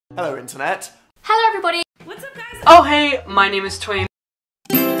Hello Internet. Hello everybody. What's up guys? Oh hey, my name is Twain.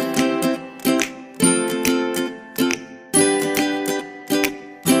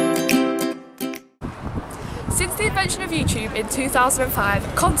 Since the invention of YouTube in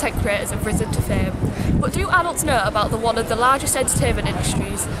 2005, content creators have risen to fame. But do adults know about one of the largest entertainment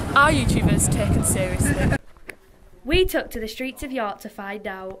industries? Are YouTubers taken seriously? We took to the streets of York to find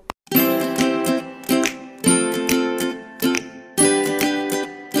out.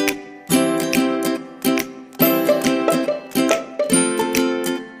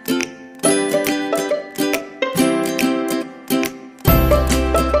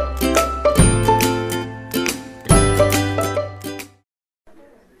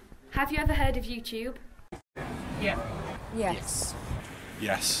 Have you ever heard of YouTube? Yeah. Yes.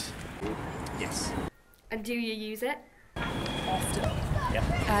 Yes. Yes. And do you use it? Often.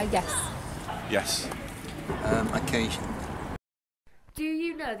 Yes. Yes. Occasionally. Do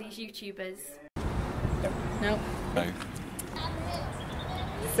you know these YouTubers? No. No.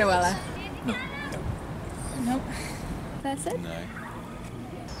 Zoella. No. No. That's it? No.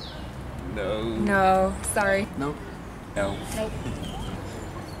 No. No. Sorry. No. No. Nope.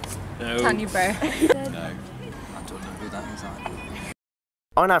 No. Tanya Burr. No. I don't know who that is either.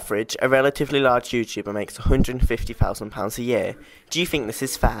 On average, a relatively large YouTuber makes £150,000 a year. Do you think this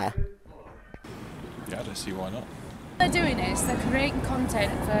is fair? Yeah, I don't see why not. They're doing is they're creating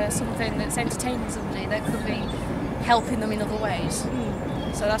content for something that's entertaining somebody that could be helping them in other ways.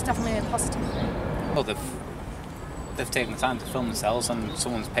 So that's definitely a positive thing. Well, they've taken the time to film themselves and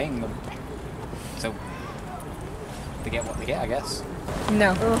someone's paying them. So they get what they get, I guess.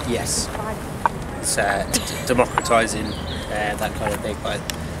 No. Yes. It's democratising that kind of thing. Like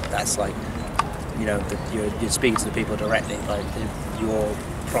that's like, you know, you're speaking to the people directly. Like your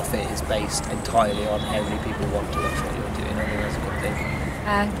profit is based entirely on how many people want to watch what you're doing. I think that's a good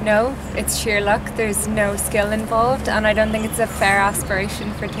thing. No, it's sheer luck. There's no skill involved, and I don't think it's a fair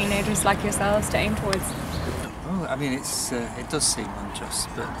aspiration for teenagers like yourselves to aim towards. Oh, I mean, it does seem unjust,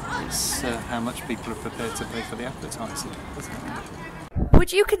 but it's how much people are prepared to pay for the advertising, doesn't it?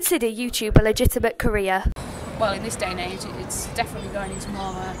 Would you consider YouTube a legitimate career? Well, in this day and age, it's definitely going into more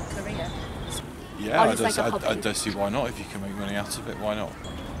of a career. Yeah, Or just like a I hobby? don't see why not. If you can make money out of it, why not?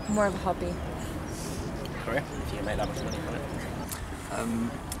 More of a hobby. Correct. If you can make that much money from it.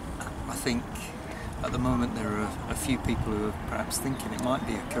 I think at the moment there are a few people who are perhaps thinking it might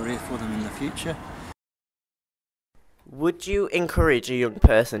be a career for them in the future. Would you encourage a young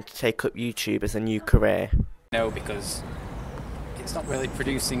person to take up YouTube as a new career? No, because it's not really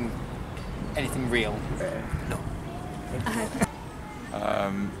producing anything real. No.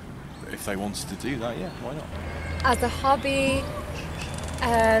 If they wanted to do that, yeah, why not? As a hobby,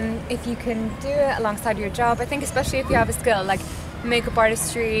 if you can do it alongside your job, I think especially if you have a skill like makeup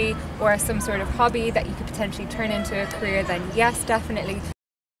artistry or some sort of hobby that you could potentially turn into a career, then yes, definitely.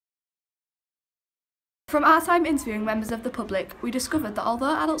 From our time interviewing members of the public, we discovered that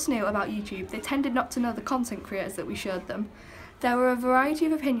although adults knew about YouTube, they tended not to know the content creators that we showed them. There were a variety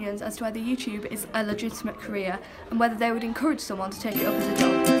of opinions as to whether YouTube is a legitimate career and whether they would encourage someone to take it up as a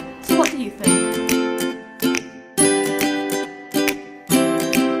job. So what do you think?